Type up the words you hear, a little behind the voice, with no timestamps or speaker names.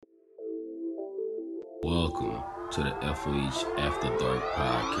Welcome to the FOH After Dark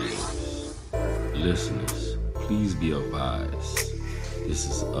podcast. Listeners, please be advised, this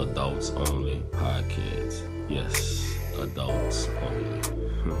is adults only podcast. Yes, adults only.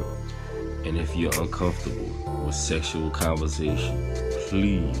 And if you're uncomfortable with sexual conversation,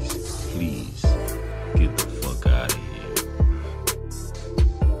 please get the fuck out of here.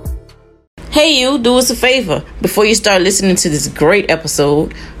 Hey you, do us a favor. Before you start listening to this great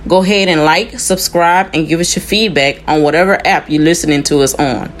episode, go ahead and like, subscribe, and give us your feedback on whatever app you're listening to us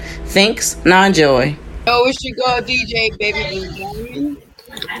on. Thanks. Now enjoy. Yo, it's your girl DJ Baby Blue Diamond.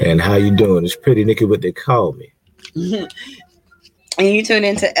 And how you doing? It's Pretty Nikki, what they call me. And you tune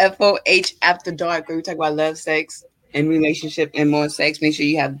into FOH After Dark, where we talk about love, sex, and relationship and more sex. Make sure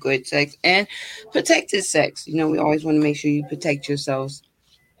you have good sex and protected sex. You know, we always want to make sure you protect yourselves.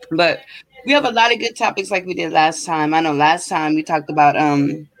 But we have a lot of good topics like we did last time. I know last time we talked about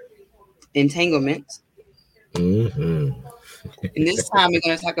entanglements. Mm-hmm. And this time we're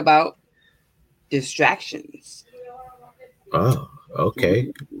going to talk about distractions. Oh,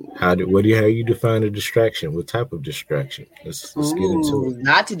 okay. How you define a distraction? What type of distraction? Let's get into it.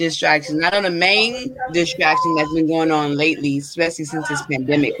 Not to distraction. Not on the main distraction that's been going on lately, especially since this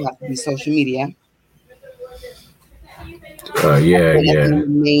pandemic, has to be social media. Yeah. The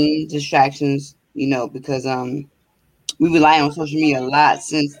main distractions, you know, because we rely on social media a lot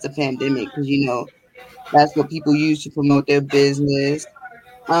since the pandemic, because you know that's what people use to promote their business.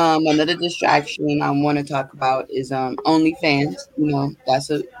 Another distraction I want to talk about is OnlyFans. You know,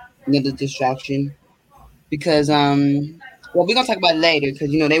 that's another distraction because well, we're gonna talk about it later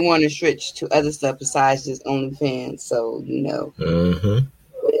because you know they want to switch to other stuff besides just OnlyFans. So you know. Mm-hmm.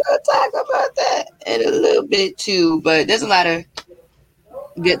 We're going to talk about that in a little bit too, but there's a lot of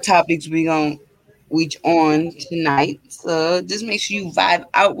good topics we're going to reach on tonight. So just make sure you vibe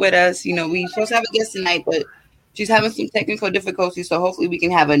out with us. You know, we're supposed to have a guest tonight, but she's having some technical difficulties, so hopefully we can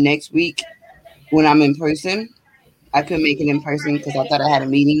have her next week when I'm in person. I couldn't make it in person because I thought I had a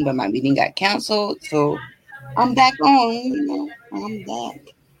meeting, but my meeting got canceled. So I'm back on, you know, I'm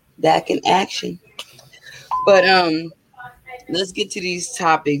back in action. But, let's get to these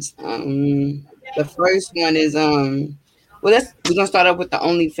topics. The first one is we're gonna start off with the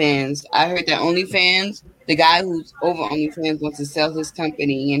OnlyFans. I heard that OnlyFans, the guy who's over OnlyFans wants to sell his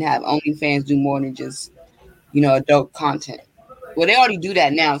company and have OnlyFans do more than just, you know, adult content. Well, they already do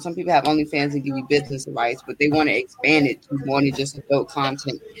that now. Some people have OnlyFans and give you business advice, but they want to expand it to more than just adult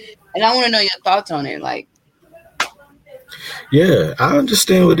content. And I want to know your thoughts on it. Like, yeah, I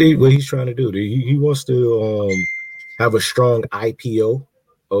understand what he's trying to do. He wants to have a strong IPO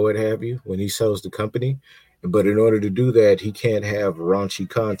or what have you when he sells the company. But in order to do that, he can't have raunchy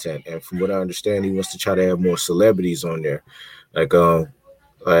content. And from what I understand, he wants to try to have more celebrities on there. Like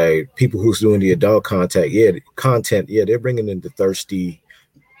people who's doing the adult content. Yeah, they're bringing in the thirsty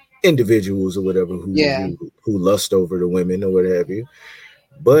individuals or whatever who lust over the women or what have you.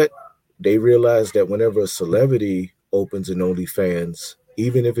 But they realize that whenever a celebrity opens an OnlyFans,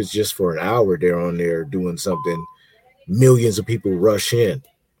 even if it's just for an hour, they're on there doing something, millions of people rush in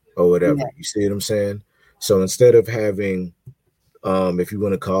or whatever. Yeah. You see what I'm saying? So instead of having, if you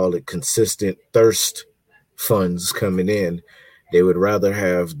want to call it consistent thirst funds coming in, they would rather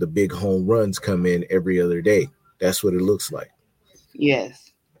have the big home runs come in every other day. That's what it looks like.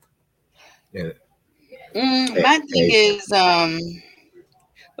 Yes. Yeah. My thing is,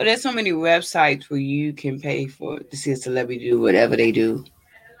 but there's so many websites where you can pay to see a celebrity do whatever they do.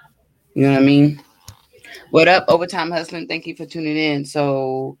 You know what I mean? What up, Overtime Hustling? Thank you for tuning in.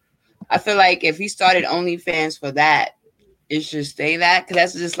 So I feel like if he started OnlyFans for that, it should stay that. Because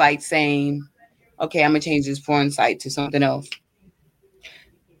that's just like saying, okay, I'm going to change this porn site to something else.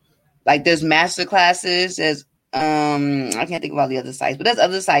 Like there's master classes. There's, I can't think of all the other sites, but there's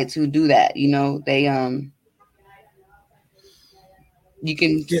other sites who do that. You know, they, you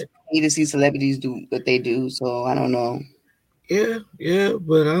can pay to see celebrities do what they do. So I don't know. Yeah,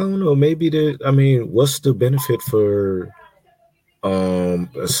 but I don't know. Maybe what's the benefit for a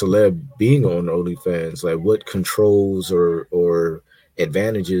celeb being on OnlyFans? Like, what controls or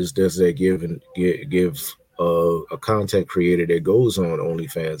advantages does that give a content creator that goes on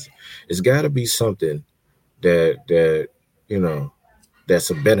OnlyFans? It's got to be something that you know that's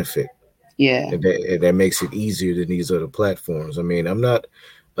a benefit. Yeah, and that makes it easier than these other platforms. I mean, I'm not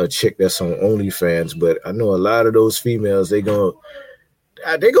a chick that's on OnlyFans, but I know a lot of those females, they go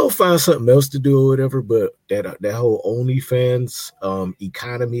find something else to do or whatever. But that whole OnlyFans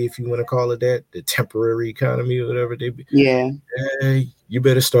economy, if you want to call it that, the temporary economy or whatever you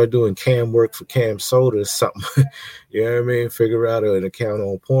better start doing cam work for Cam Soda or something. You know what I mean? Figure out an account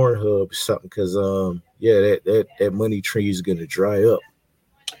on Pornhub or something, because yeah, that money tree is gonna dry up.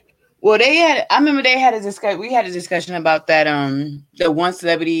 Well, I remember they had a discussion. We had a discussion about that. The one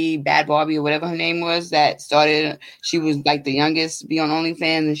celebrity, Bad Barbie or whatever her name was, that started. She was like the youngest to be on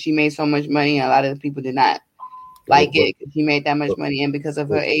OnlyFans, and she made so much money. And a lot of the people did not like it because she made that much money, and because of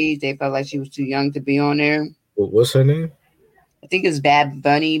her age, they felt like she was too young to be on there. What's her name? I think it's Bad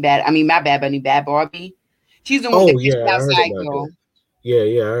Bunny. Bad Barbie. She's the one that gets outside girl. Yeah,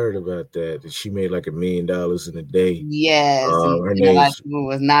 I heard about that. She made like $1 million in a day. Yes, her a lot of people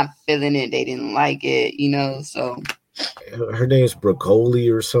was not feeling it. They didn't like it, so. Her name's Broccoli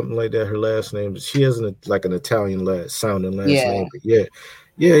or something like that. Her last name. She has an Italian sounding last name. But yeah,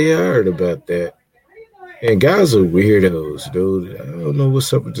 I heard about that. And guys are weirdos, dude. I don't know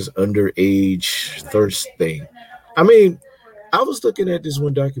what's up with this underage thirst thing. I mean, I was looking at this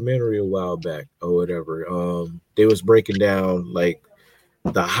one documentary a while back or whatever. They was breaking down like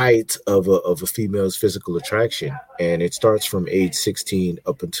the height of a female's physical attraction, and it starts from age 16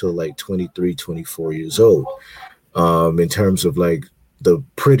 up until like 23, 24 years old. In terms of like the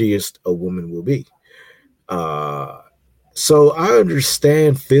prettiest a woman will be. So I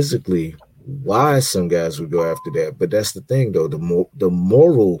understand physically why some guys would go after that, but that's the thing though. The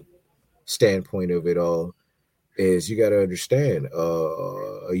moral standpoint of it all is you got to understand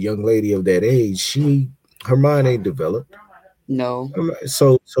a young lady of that age, her mind ain't developed. No.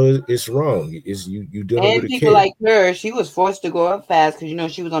 So it's wrong. Is you dealing with a kid. And people like her, she was forced to go up fast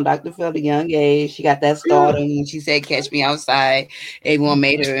because she was on Dr. Phil at a young age. She got that stardom and she said, "Catch me outside." Everyone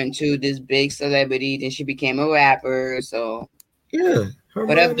made her into this big celebrity. Then she became a rapper. So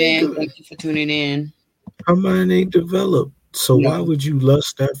What up, Dan? Thank you for tuning in. Her mind ain't developed. So why would you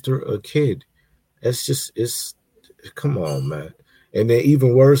lust after a kid? It's come on, man. And then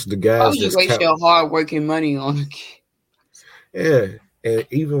even worse, the guys. Why would you waste your hard working money on a kid? Yeah, and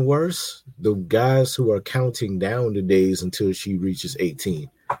even worse, the guys who are counting down the days until she reaches 18.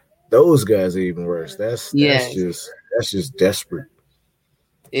 Those guys are even worse. That's just desperate.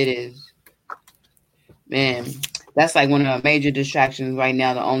 It is. Man, that's like one of the major distractions right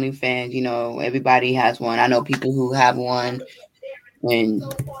now, the OnlyFans. Everybody has one. I know people who have one. And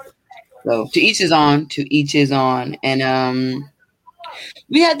so to each his own. And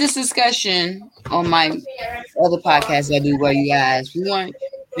we had this discussion on my other podcast I do where you guys.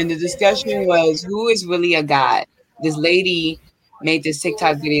 And the discussion was, who is really a god? This lady made this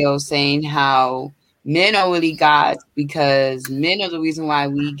TikTok video saying how men are really gods because men are the reason why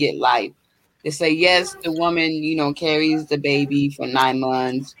we get life. They say, yes, the woman, carries the baby for 9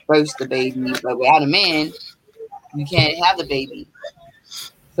 months, births the baby, but without a man, you can't have the baby.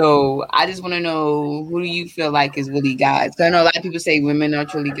 So I just want to know, who do you feel like is really gods? Because I know a lot of people say women are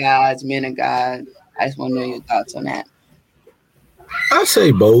truly gods, men are gods. I just want to know your thoughts on that. I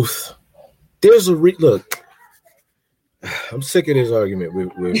say both. There's look. I'm sick of this argument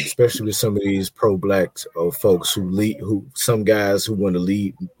with especially with some of these pro-black folks who some guys who want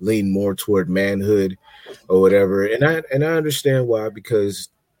to lean more toward manhood or whatever, and I understand why, because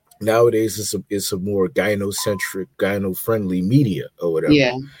nowadays it's a more gynocentric, gyno-friendly media or whatever.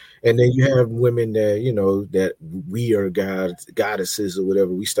 Yeah. And then you have women that that we are gods, goddesses or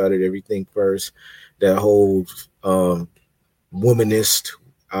whatever. We started everything first. That whole womanist.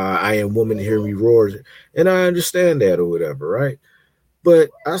 I am woman, hear me roar. And I understand that or whatever, right? But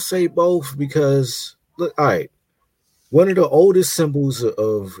I say both because, look, all right, one of the oldest symbols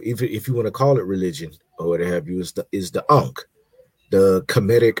of, if you want to call it religion or what have you, is the Ankh, the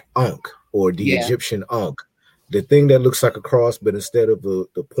Kemetic Ankh, or the Egyptian Ankh. The thing that looks like a cross, but instead of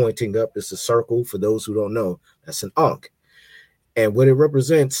the pointing up, it's a circle. For those who don't know, that's an Ankh. And what it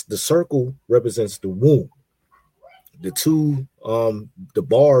represents, the circle represents the womb. The two, the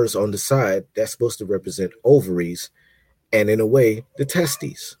bars on the side, that's supposed to represent ovaries, and in a way, the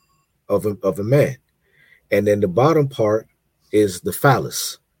testes of a man. And then the bottom part is the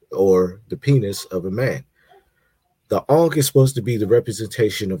phallus, or the penis of a man. The Ankh is supposed to be the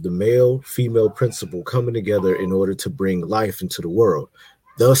representation of the male-female principle coming together in order to bring life into the world,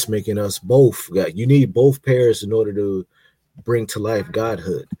 thus making us both. You need both pairs in order to bring to life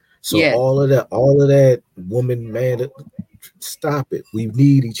godhood. So all of that woman, man, stop it. We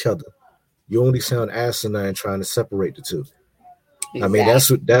need each other. You only sound asinine trying to separate the two. Exactly. I mean,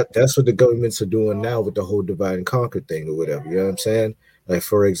 that's what the governments are doing now with the whole divide and conquer thing or whatever. You know what I'm saying? Like,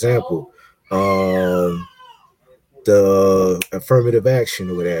 for example, the affirmative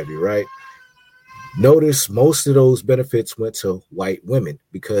action or what have you, right? Notice most of those benefits went to white women,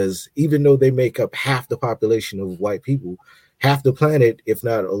 because even though they make up half the population of white people, half the planet, if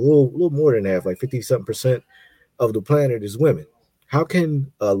not a little more than half, like 50-something% of the planet is women. How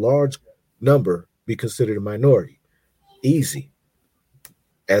can a large number be considered a minority. Easy.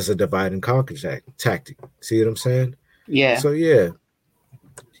 As a divide and conquer tactic. See what I'm saying? Yeah. So yeah,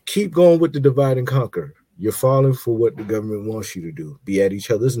 keep going with the divide and conquer. You're falling for what the government wants you to do. Be at each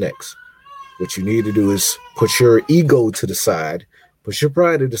other's necks. What you need to do is put your ego to the side, put your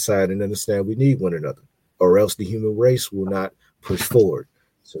pride to the side, and understand we need one another, or else the human race will not push forward.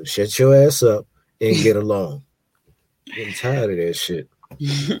 So shut your ass up and get along. I'm getting tired of that shit.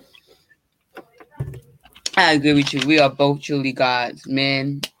 I agree with you. We are both truly gods,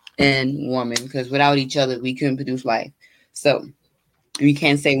 man and woman, because without each other, we couldn't produce life. So we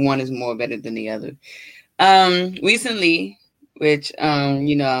can't say one is more better than the other. Recently, which,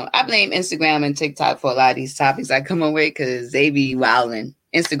 I blame Instagram and TikTok for a lot of these topics I come up with because they be wilding.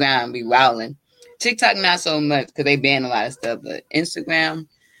 Instagram be wilding. TikTok, not so much because they ban a lot of stuff, but Instagram,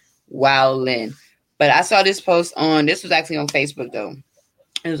 wilding. But I saw this post this was actually on Facebook, though.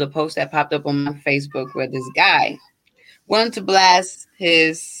 It was a post that popped up on my Facebook where this guy wanted to blast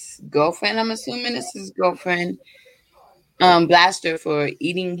his girlfriend. I'm assuming it's his girlfriend. Blast her for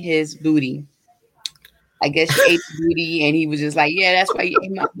eating his booty. I guess she ate the booty, and he was just like, yeah, that's why you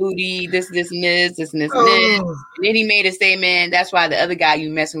ate my booty, this, and this, and this, this, and this, and this. And then he made a statement, that's why the other guy you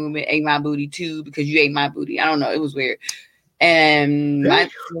messing with ate my booty too, because you ate my booty. I don't know. It was weird. And my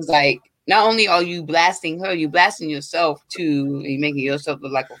was like, not only are you blasting her, you blasting yourself too. You're making yourself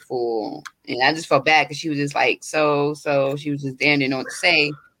look like a fool. And I just felt bad because she was just like, so she was just there and didn't know what to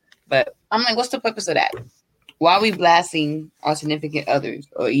say. But I'm like, what's the purpose of that? Why are we blasting our significant others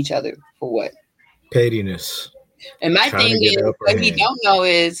or each other for what? Pettiness. And my thing is, what he don't know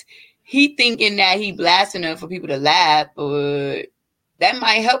is he thinking that he blasting her for people to laugh, but that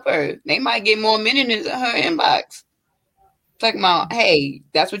might help her. They might get more minutes in her inbox. Talking about, hey,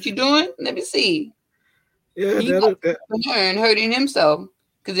 that's what you're doing? Let me see. Yeah, and hurting himself.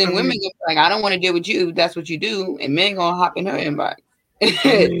 Because then women go like, I don't want to deal with you. That's what you do. And men gonna hop in her inbox.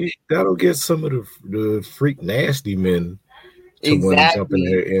 That'll get some of the freak nasty men to want to jump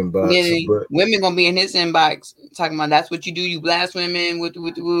in her inbox. Yeah, but women gonna be in his inbox talking about that's what you do. You blast women with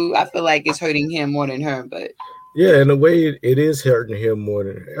the. I feel like it's hurting him more than her. But yeah, in a way, it is hurting him more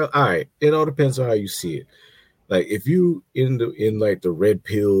than her. All right, it all depends on how you see it. Like if you in like the red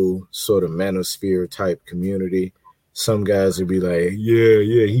pill sort of manosphere type community, some guys would be like,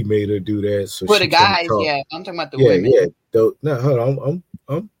 yeah, he made her do that. So for the guys, yeah, I'm talking about the women. Yeah. No, hold on,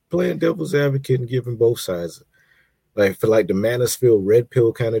 I'm playing devil's advocate and giving both sides. Like for like the manosphere red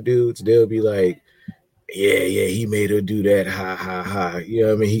pill kind of dudes, they'll be like, yeah, he made her do that, ha. You know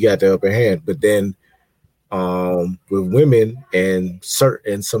what I mean? He got the upper hand. But then with women and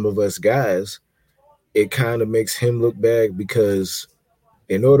some of us guys, it kind of makes him look bad because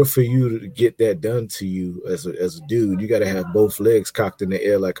in order for you to get that done to you as a dude, you got to have both legs cocked in the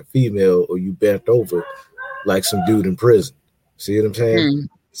air like a female, or you bent over like some dude in prison. See what I'm saying?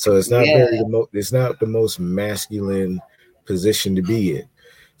 So it's not it's not the most masculine position to be in.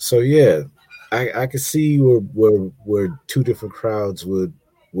 So yeah, I could see where two different crowds would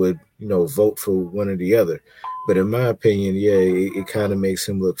vote for one or the other. But in my opinion, yeah, it kind of makes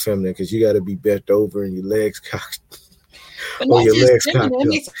him look feminine because you got to be bent over and your legs cocked. Or your legs cocked. It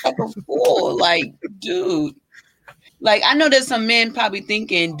makes like a fool, like, dude. Like, I know there's some men probably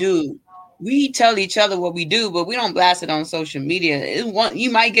thinking, dude, we tell each other what we do, but we don't blast it on social media.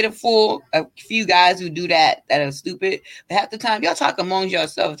 You might get a few guys who do that are stupid. But half the time, y'all talk amongst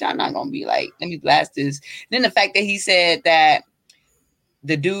yourselves. Y'all not gonna be like, let me blast this. And then the fact that he said that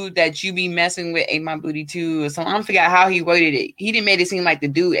the dude that you be messing with ate my booty too, or something. I don't forget how he worded it. He didn't make it seem like the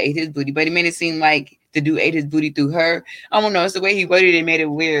dude ate his booty, but he made it seem like the dude ate his booty through her. I don't know. It's the way he worded it made it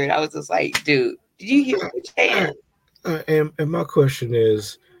weird. I was just like, dude, did you hear what you're saying? And my question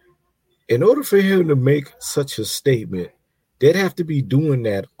is, in order for him to make such a statement, they'd have to be doing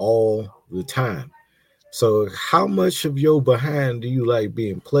that all the time. So how much of your behind do you like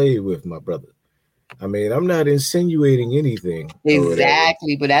being played with, my brother? I mean, I'm not insinuating anything.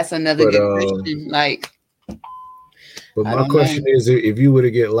 Exactly, but that's another good question. Like, but my question is, if you were to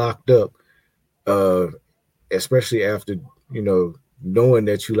get locked up, especially after knowing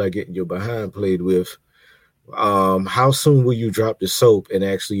that you like getting your behind played with, how soon will you drop the soap and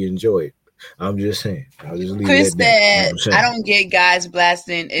actually enjoy it? I'm just saying. I'll just leave Chris said, I don't get guys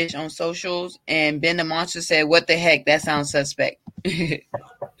blasting ish on socials, and Ben the Monster said, what the heck? That sounds suspect.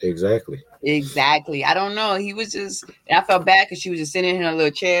 Exactly. I don't know. He was just, and I felt bad because she was just sitting in her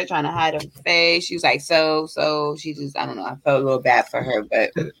little chair trying to hide her face. She was like, so she just, I don't know. I felt a little bad for her, but.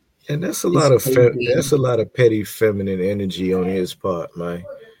 And that's a lot of petty feminine energy on his part, man.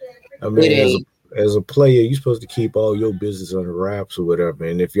 I mean, as a player, you're supposed to keep all your business under wraps or whatever.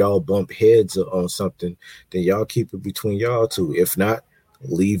 And if y'all bump heads on something, then y'all keep it between y'all two. If not,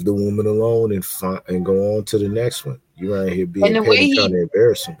 leave the woman alone and go on to the next one. You're right here being petty, trying to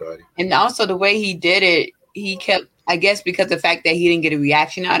embarrass somebody. And also the way he did it, he kept, I guess because the fact that he didn't get a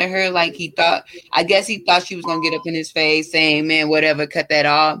reaction out of her, like he thought she was going to get up in his face saying, man, whatever, cut that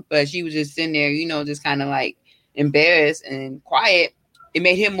off. But she was just sitting there, just kind of like embarrassed and quiet. It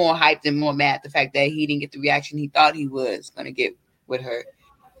made him more hyped and more mad, the fact that he didn't get the reaction he thought he was going to get with her.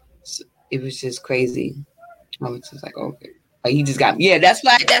 So it was just crazy. I was just like, okay. Like he just got me. Yeah, that's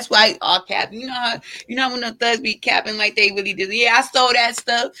why all cap. You know how when the thugs be capping like they really did. Yeah, I stole that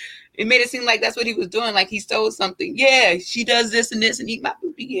stuff. It made it seem like that's what he was doing, like he stole something. Yeah, she does this and this and eat my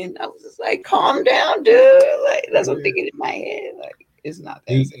booty. And I was just like, calm down, dude. Like that's what I'm thinking in my head. Like it's not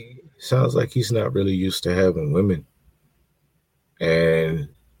that. He sounds like he's not really used to having women. And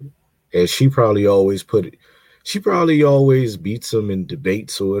she probably always beats him in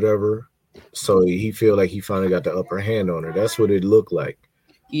debates or whatever. So he feel like he finally got the upper hand on her. That's what it looked like.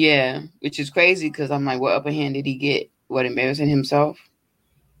 Yeah, which is crazy because I'm like, what upper hand did he get? What, embarrassing himself?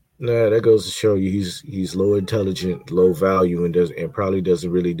 Nah, that goes to show you he's low intelligent, low value, and probably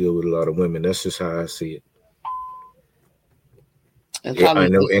doesn't really deal with a lot of women. That's just how I see it. I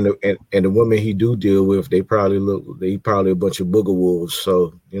know, and the women he do deal with, they probably a bunch of booger wolves.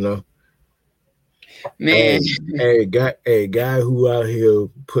 So man, a guy who out here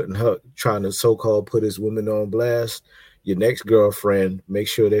trying to so-called put his woman on blast. Your next girlfriend, make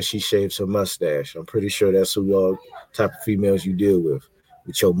sure that she shaves her mustache. I'm pretty sure that's who y'all type of females you deal with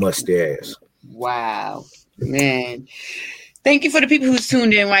your mustache. Wow, man! Thank you for the people who's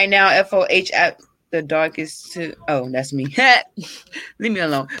tuned in right now. FOH at the darkest. That's me. Leave me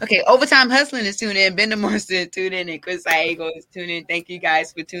alone. Okay, Overtime Hustling is tuned in. Bender Morrison tuned in, and Chris Iego is tuned in. Thank you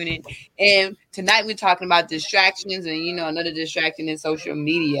guys for tuning in. And tonight we're talking about distractions, and another distraction is social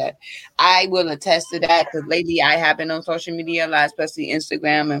media. I will attest to that because lately I have been on social media a lot, especially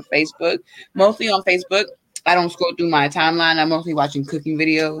Instagram and Facebook. Mostly on Facebook. I don't scroll through my timeline. I'm mostly watching cooking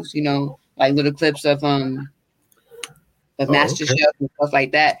videos. Like little clips of Master Chef and stuff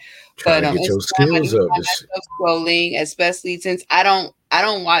like that. But get your skills up. Scrolling, especially since I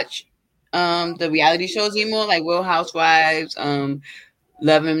don't watch the reality shows anymore, like Real Housewives,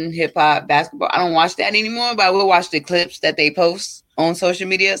 Love and Hip Hop, Basketball. I don't watch that anymore, but I will watch the clips that they post on social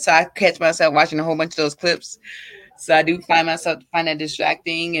media. So I catch myself watching a whole bunch of those clips. So I do find that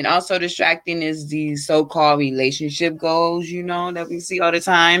distracting. And also distracting is the so-called relationship goals, that we see all the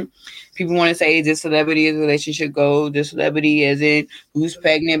time. People want to say this celebrity is relationship goal. This celebrity is in who's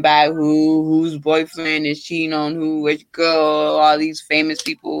pregnant by whose boyfriend is cheating on who, which girl, all these famous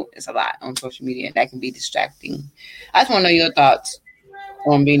people. It's a lot on social media. And that can be distracting. I just want to know your thoughts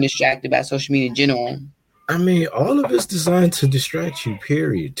on being distracted by social media in general. I mean, all of it's designed to distract you,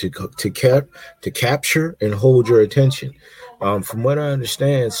 period, to capture and hold your attention. From what I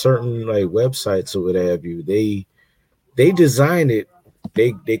understand, certain like websites or what have you, they design it.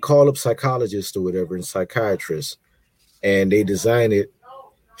 They call up psychologists or whatever and psychiatrists, and they design it,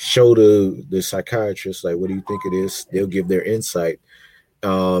 show the psychiatrist, like, what do you think it is? They'll give their insight.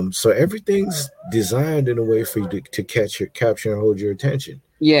 So everything's designed in a way for you to capture and hold your attention.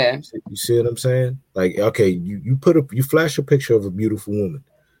 Yeah. You see what I'm saying? Like, okay, you flash a picture of a beautiful woman.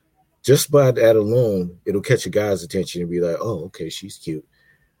 Just by that alone, it'll catch a guy's attention and be like, oh, okay, she's cute.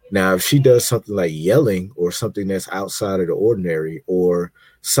 Now, if she does something like yelling or something that's outside of the ordinary or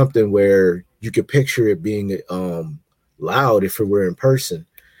something where you could picture it being loud if it were in person,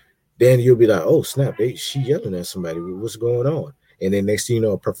 then you'll be like, oh, snap, she yelling at somebody. What's going on? And then next thing you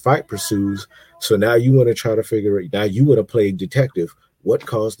know, a fight pursues. So now you want to try to figure it. Now you want to play detective. What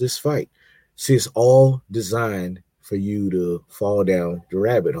caused this fight? See, it's all designed for you to fall down the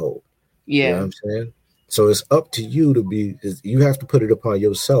rabbit hole. Yeah. You know what I'm saying? So it's up to you you have to put it upon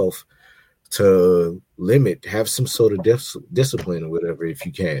yourself to have some sort of discipline or whatever, if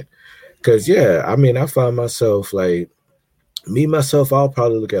you can. Because, I find myself like, I'll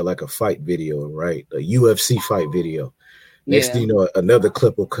probably look at like a fight video, right? A UFC fight video. Next thing you know, another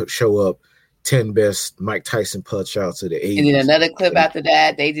clip will show up, 10 best Mike Tyson punch outs of the 80s. And then another clip after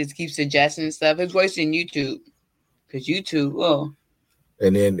that, they just keep suggesting stuff. It's worse than YouTube. Because YouTube,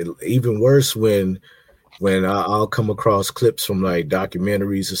 And then even worse when I'll come across clips from like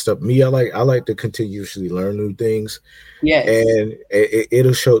documentaries and stuff. I like to continuously learn new things. Yes. And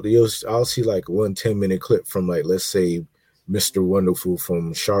it'll show, I'll see like 1 10-minute clip from like, let's say, Mr. Wonderful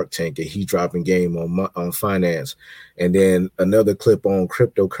from Shark Tank, and he dropping game on finance, and then another clip on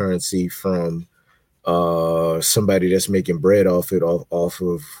cryptocurrency from somebody that's making bread off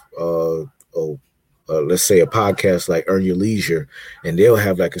of let's say a podcast like Earn Your Leisure, and they'll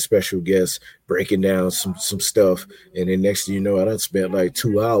have like a special guest breaking down some stuff. And then next thing you know, I done spent like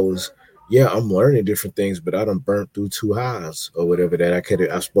 2 hours. Yeah, I'm learning different things, but I done burnt through 2 hours or whatever that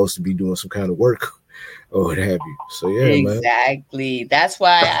I'm supposed to be doing some kind of work or what have you. So yeah, exactly. Man. That's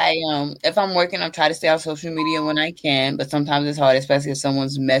why I if I'm working, I try to stay off social media when I can, but sometimes it's hard, especially if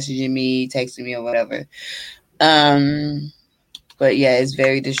someone's messaging me, texting me, or whatever. But yeah, it's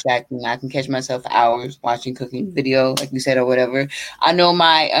very distracting. I can catch myself hours watching cooking video, like you said, or whatever. I know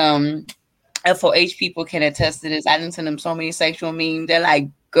my FOH people can attest to this. I didn't send them so many sexual memes. They're like,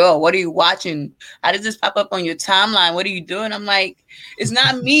 girl, what are you watching? How does this pop up on your timeline? What are you doing? I'm like, it's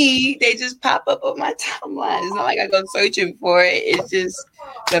not me. They just pop up on my timeline. It's not like I go searching for it. It's just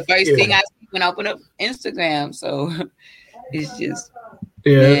the first thing I see when I open up Instagram. So it's just...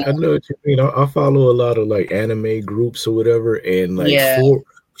 Yeah, I know what you mean. I follow a lot of like anime groups or whatever, and like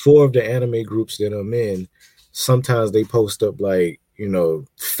four of the anime groups that I'm in, sometimes they post up like, you know,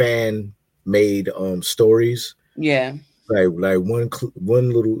 fan made stories. Yeah. Like one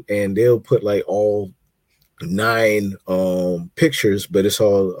little, and they'll put like all 9 pictures, but it's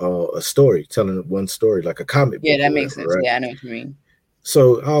all a story, telling one story, like a comic book. Yeah, that makes sense. Right? Yeah, I know what you mean.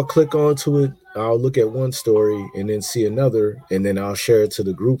 So I'll click onto it. I'll look at one story and then see another, and then I'll share it to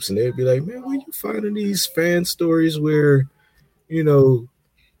the groups, and they'll be like, "Man, where you finding these fan stories where, you know,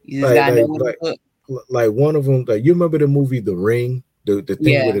 like one of them, like you remember the movie The Ring, the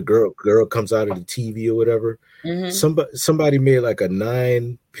thing where the girl comes out of the TV or whatever. Mm-hmm. Somebody made like a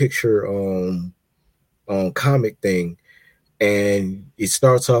 9-picture comic thing, and it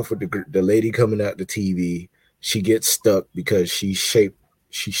starts off with the lady coming out the TV. She gets stuck because she's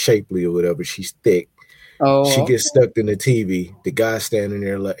shapely or whatever. She's thick. Oh. She gets stuck in the TV. The guy standing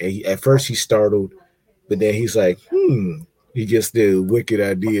there, like, at first he's startled, but then he's like, He gets the wicked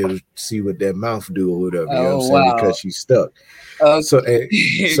idea to see what that mouth do or whatever. You know what I'm saying? Because she's stuck. Okay.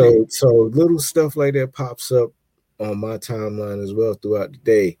 So little stuff like that pops up on my timeline as well throughout the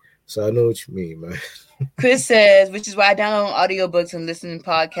day. So I know what you mean, man. Chris says, which is why I download audiobooks and listen to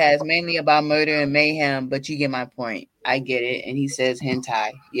podcasts mainly about murder and mayhem, but you get my point. I get it. And he says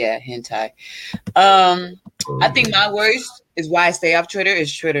hentai. Yeah, hentai. I think my worst is why I stay off Twitter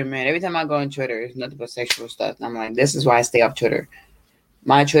is Twitter, man. Every time I go on Twitter, it's nothing but sexual stuff. And I'm like, this is why I stay off Twitter.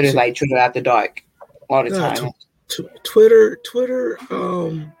 My Twitter is like Twitter after dark all the time. Twitter,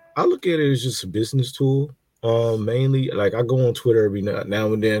 I look at it as just a business tool. Mainly, like I go on Twitter every now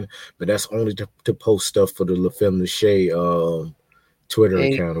and then, but that's only to post stuff for the La Femme Lachey Twitter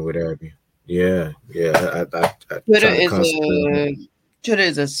account or whatever. Yeah. Twitter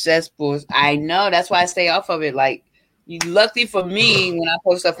is a cesspool. I know. That's why I stay off of it. Like, luckily for me, when I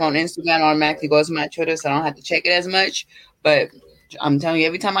post stuff on Instagram, it automatically goes to my Twitter, so I don't have to check it as much. But I'm telling you,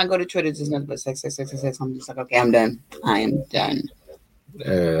 every time I go to Twitter, there's nothing but sex. I'm just like, okay, I'm done. I am done.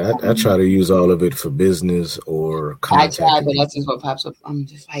 I try to use all of it for business or content. I try, but that's just what pops up. I'm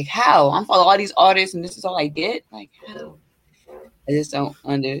just like, how? I'm following all these artists, and this is all I get? Like, how? I just don't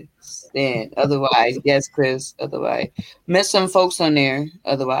understand. Otherwise, yes, Chris. Otherwise, met some folks on there.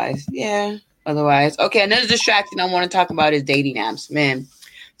 Otherwise, yeah. Otherwise, okay. Another distraction I want to talk about is dating apps, man.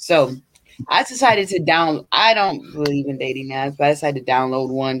 So I decided to download. I don't believe in dating apps, but I decided to download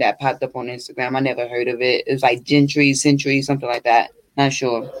one that popped up on Instagram. I never heard of it. It was like Century, something like that. Not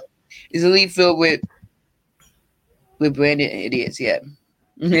sure. It's a lead filled with brain dead idiots. Yeah.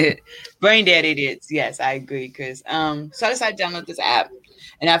 Brain dead idiots. Yes, I agree, Chris. So I decided to download this app.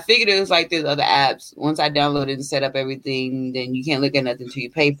 And I figured it was like there's other apps. Once I downloaded and set up everything, then you can't look at nothing until you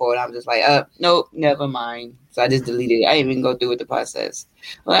pay for it. I'm just like, nope, never mind. So I just deleted it. I didn't even go through with the process.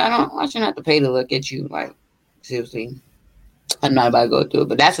 Well, I shouldn't have to pay to look at you. Like, seriously. I'm not about to go through it.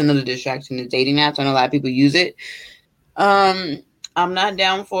 But that's another distraction, the dating apps. I know a lot of people use it. I'm not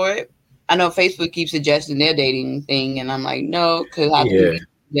down for it. I know Facebook keeps suggesting their dating thing, and I'm like, no, because I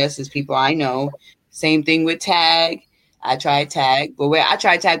guess it's people I know. Same thing with Tag. I tried Tag, but I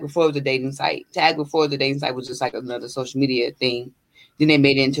tried Tag before it was a dating site. Tag before the dating site was just like another social media thing. Then they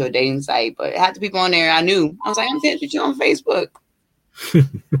made it into a dating site, but half the people on there I knew. I was like, I'm friends with you on Facebook.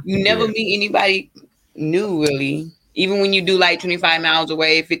 You never meet anybody new, really. Even when you do like 25 miles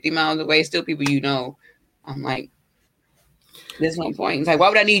away, 50 miles away, still people you know. I'm like, there's no point. It's like, why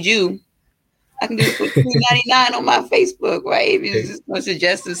would I need you? I can do it for $2.99 on my Facebook, right? It's just going to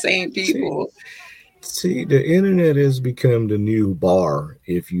suggest the same people. See, the internet has become the new bar,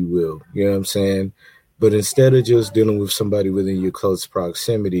 if you will. You know what I'm saying? But instead of just dealing with somebody within your close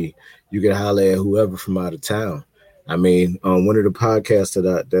proximity, you can holler at whoever from out of town. I mean, one of the podcasts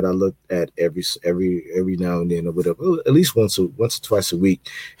that I look at every now and then or whatever, at least once or twice a week,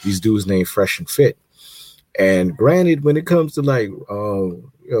 these dudes named Fresh and Fit. And granted, when it comes to like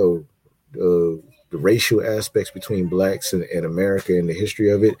the racial aspects between blacks and America and the history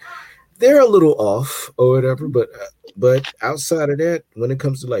of it, they're a little off or whatever. But outside of that, when it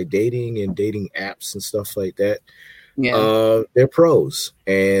comes to like dating and dating apps and stuff like that, they're pros.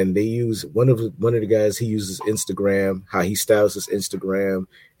 And they use one of the guys, he uses Instagram, how he styles his Instagram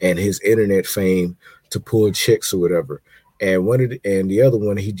and his internet fame to pull chicks or whatever. And the other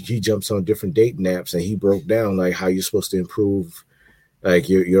one, he jumps on different dating apps, and he broke down like how you're supposed to improve like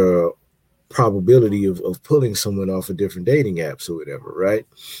your probability of pulling someone off of different dating apps or whatever, right?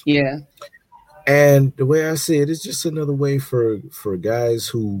 Yeah. And the way I see it, it's just another way for guys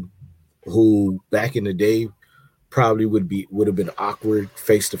who back in the day probably would have been awkward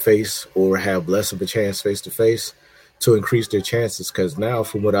face to face or have less of a chance face to face to increase their chances. Because now,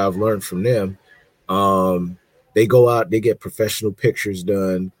 from what I've learned from them, they go out, they get professional pictures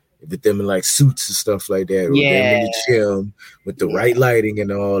done with them in like suits and stuff like that, or them in the gym with the right lighting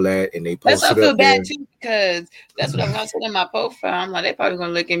and all that, and they post it up there. I feel bad too, because that's what I'm gonna say in my profile. I'm like, they probably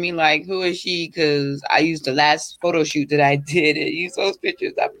gonna look at me like, who is she? Because I used the last photo shoot that I did and use those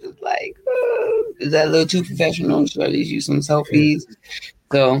pictures. I'm just like, is that a little too professional? Should I at least use some selfies?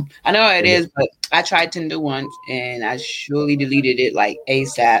 So I know how it is, but I tried Tinder once and I surely deleted it like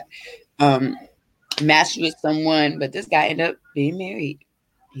ASAP. Matched with someone, but this guy ended up being married.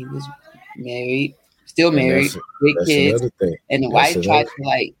 He was married, still married, with kids, and the wife tried to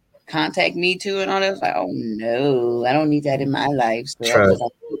like contact me too, and all that. I was like, oh no, I don't need that in my life. So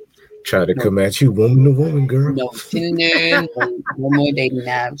try to come at you, woman to woman, girl. No Tinder, no more dating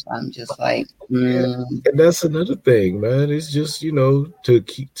apps. I'm just like, And that's another thing, man. It's just to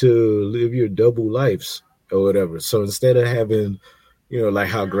live your double lives or whatever. So instead of having like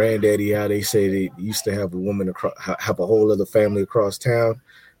how granddaddy, how they say they used to have a woman have a whole other family across town.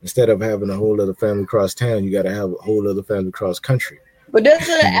 Instead of having a whole other family across town, you got to have a whole other family across country. But there's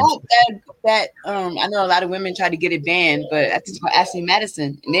an app that I know a lot of women try to get it banned, but I think it's called Ashley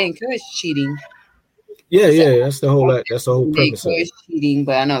Madison, and they encourage cheating. Yeah, that's the whole premise. They encourage cheating,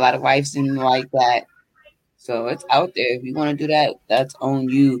 but I know a lot of wives didn't like that. So it's out there. If you want to do that, that's on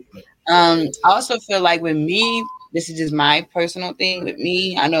you. I also feel like with me, this is just my personal thing with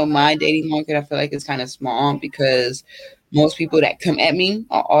me. I know my dating market, I feel like it's kind of small because most people that come at me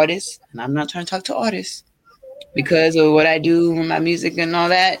are artists, and I'm not trying to talk to artists because of what I do with my music and all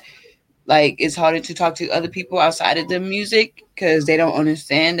that. Like, it's harder to talk to other people outside of the music because they don't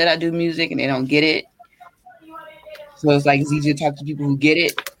understand that I do music and they don't get it. So it's like it's easier to talk to people who get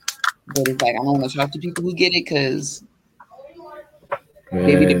it, but it's like I don't want to talk to people who get it because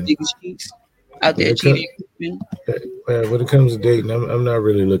maybe the biggest cheats out there cheating. When it comes to dating, I'm not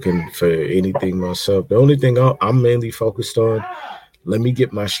really looking for anything myself. The only thing I'm mainly focused on, let me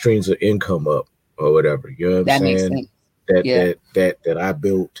get my streams of income up or whatever. You know what I'm saying? That I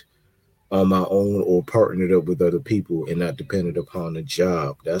built on my own or partnered up with other people and not dependent upon a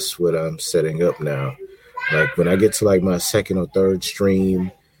job. That's what I'm setting up now. Like when I get to like my second or third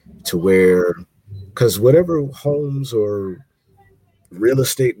stream to where, because whatever homes or real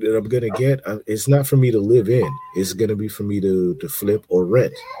estate that I'm going to get, it's not for me to live in. It's going to be for me to flip or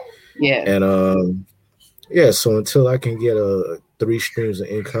rent. Yeah. And so until I can get 3 streams of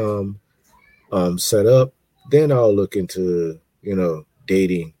income set up, then I'll look into,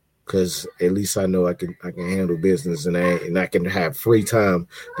 dating, because at least I know I can handle business and I can have free time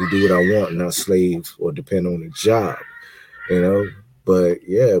to do what I want and not slave or depend on a job, But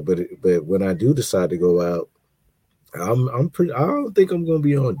when I do decide to go out, I don't think I'm gonna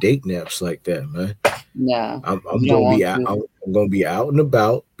be on dating apps like that, man. No, I'm gonna be out. I'm gonna be out and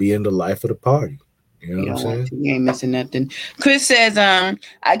about, being the life of the party. You know what I'm saying? You ain't missing nothing. Chris says,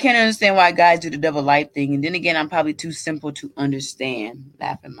 I can't understand why guys do the double life thing, and then again, I'm probably too simple to understand.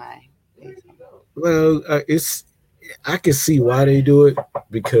 Laughing my face. Well, I can see why they do it,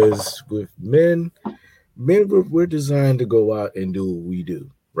 because with men we're designed to go out and do what we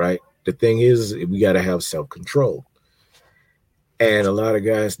do, right? The thing is, we got to have self-control. And a lot of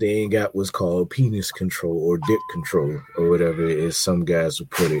guys, they ain't got what's called penis control or dick control or whatever it is some guys will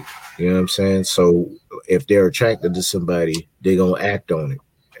put it. You know what I'm saying? So if they're attracted to somebody, they're going to act on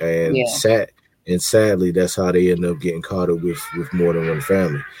it. And sadly, that's how they end up getting caught up with more than one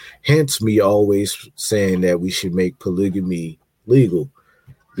family. Hence me always saying that we should make polygamy legal,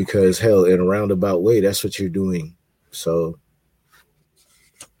 because hell, in a roundabout way, that's what you're doing. So,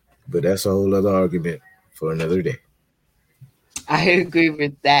 but that's a whole other argument for another day. I agree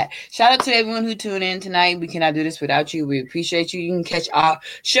with that. Shout out to everyone who tuned in tonight. We cannot do this without you. We appreciate you. You can catch our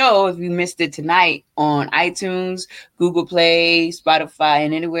show if you missed it tonight on iTunes, Google Play, Spotify,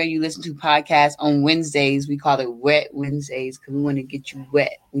 and anywhere you listen to podcasts on Wednesdays. We call it Wet Wednesdays because we want to get you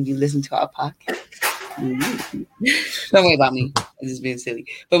wet when you listen to our podcast. Don't worry about me. I'm just being silly.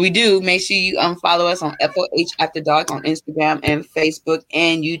 But we do. Make sure you follow us on FOH After Dark on Instagram and Facebook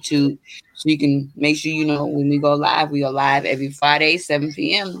and YouTube. So you can make sure you know when we go live. We are live every Friday, 7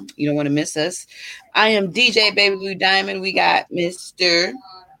 p.m. You don't want to miss us. I am DJ Baby Blue Diamond. We got Mr.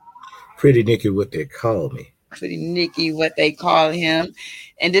 Pretty Nicky, what they call me. Pretty Nicky, what they call him.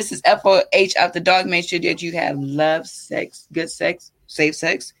 And this is FOH After Dark. Make sure that you have love, sex, good sex, safe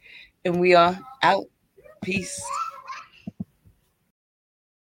sex. And we are out. Peace.